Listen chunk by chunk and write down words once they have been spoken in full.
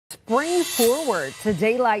spring forward to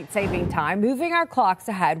daylight saving time, moving our clocks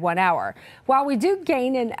ahead 1 hour. While we do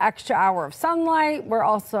gain an extra hour of sunlight, we're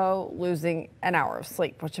also losing an hour of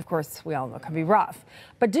sleep, which of course we all know can be rough.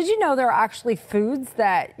 But did you know there are actually foods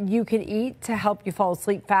that you can eat to help you fall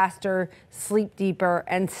asleep faster, sleep deeper,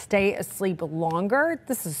 and stay asleep longer?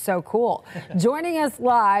 This is so cool. Joining us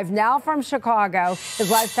live now from Chicago is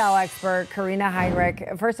lifestyle expert Karina Heinrich.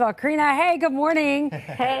 First of all, Karina, hey, good morning.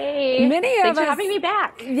 Hey, thanks for having me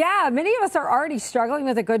back. Yeah, many of us are already struggling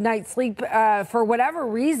with a good night's sleep for whatever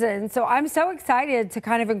reason. So I'm so excited to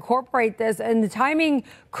kind of incorporate this, and the timing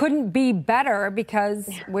couldn't be better because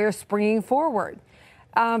we're springing forward.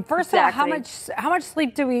 First of all, how much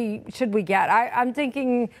sleep should we get? I'm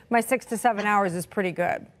thinking my 6 to 7 hours is pretty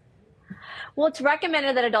good. Well, it's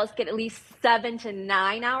recommended that adults get at least 7 to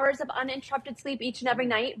 9 hours of uninterrupted sleep each and every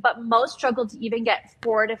night, but most struggle to even get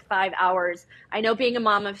 4 to 5 hours. I know, being a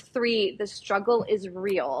mom of 3, the struggle is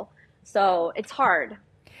real, so it's hard.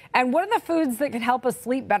 And what are the foods that can help us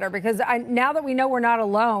sleep better? Because now that we know we're not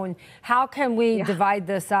alone, how can we divide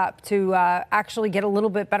this up to actually get a little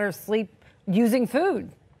bit better sleep using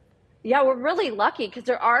food? Yeah, we're really lucky because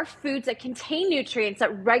there are foods that contain nutrients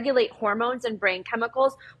that regulate hormones and brain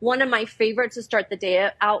chemicals. One of my favorites to start the day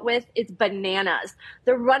out with is bananas.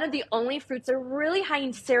 They're one of the only fruits that are really high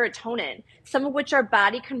in serotonin, some of which our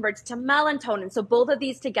body converts to melatonin. So both of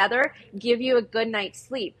these together give you a good night's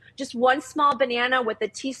sleep. Just one small banana with a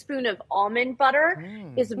teaspoon of almond butter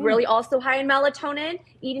is really also high in melatonin.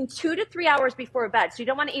 Eating 2 to 3 hours before bed. So you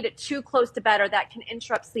don't want to eat it too close to bed, or that can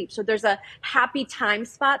interrupt sleep. So there's a happy time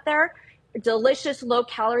spot there. Delicious, low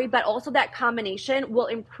calorie, but also that combination will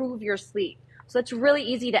improve your sleep. So it's really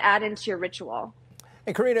easy to add into your ritual.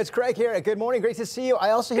 Hey, Karina, it's Craig here. Good morning. Great to see you.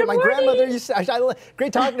 I also hear my grandmother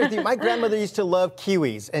great talking with you. My grandmother used to love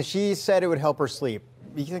kiwis, and she said it would help her sleep.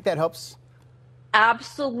 Do you think that helps?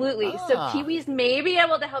 Absolutely. So kiwis may be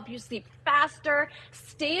able to help you sleep faster,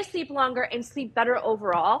 stay asleep longer, and sleep better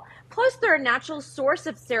overall. Plus, they're a natural source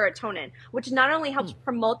of serotonin, which not only helps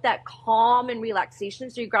promote that calm and relaxation.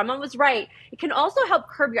 So your grandma was right. It can also help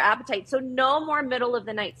curb your appetite. So no more middle of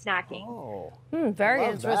the night snacking. Oh, very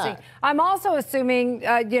interesting. I'm also assuming,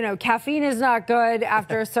 caffeine is not good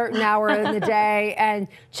after a certain hour in the day, and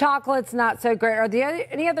chocolate's not so great. Are there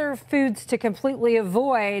any other foods to completely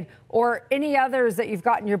avoid, or any others that you've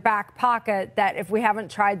got in your back pocket that if we haven't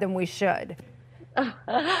tried them, we should?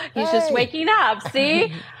 He's just waking up,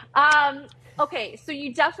 see? Okay, so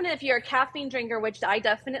you definitely, if you're a caffeine drinker, which I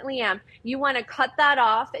definitely am, you want to cut that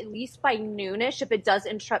off at least by noonish if it does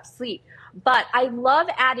interrupt sleep. But I love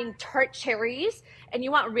adding tart cherries, and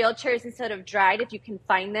you want real cherries instead of dried if you can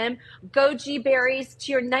find them. Goji berries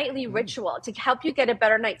to your nightly ritual to help you get a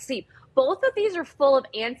better night's sleep. Both of these are full of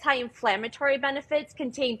anti-inflammatory benefits,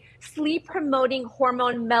 contain sleep-promoting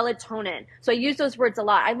hormone melatonin. So I use those words a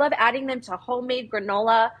lot. I love adding them to homemade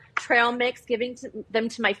granola, trail mix, giving them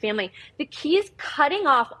to my family. The key is cutting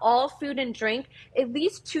off all food and drink at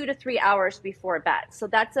least 2 to 3 hours before bed. So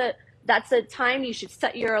that's a time you should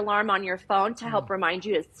set your alarm on your phone to help remind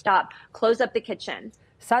you to stop, close up the kitchen.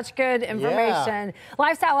 Such good information.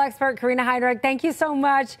 Lifestyle expert Karina Heinrich, thank you so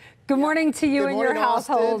much. Good morning to you and your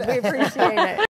household. We appreciate it.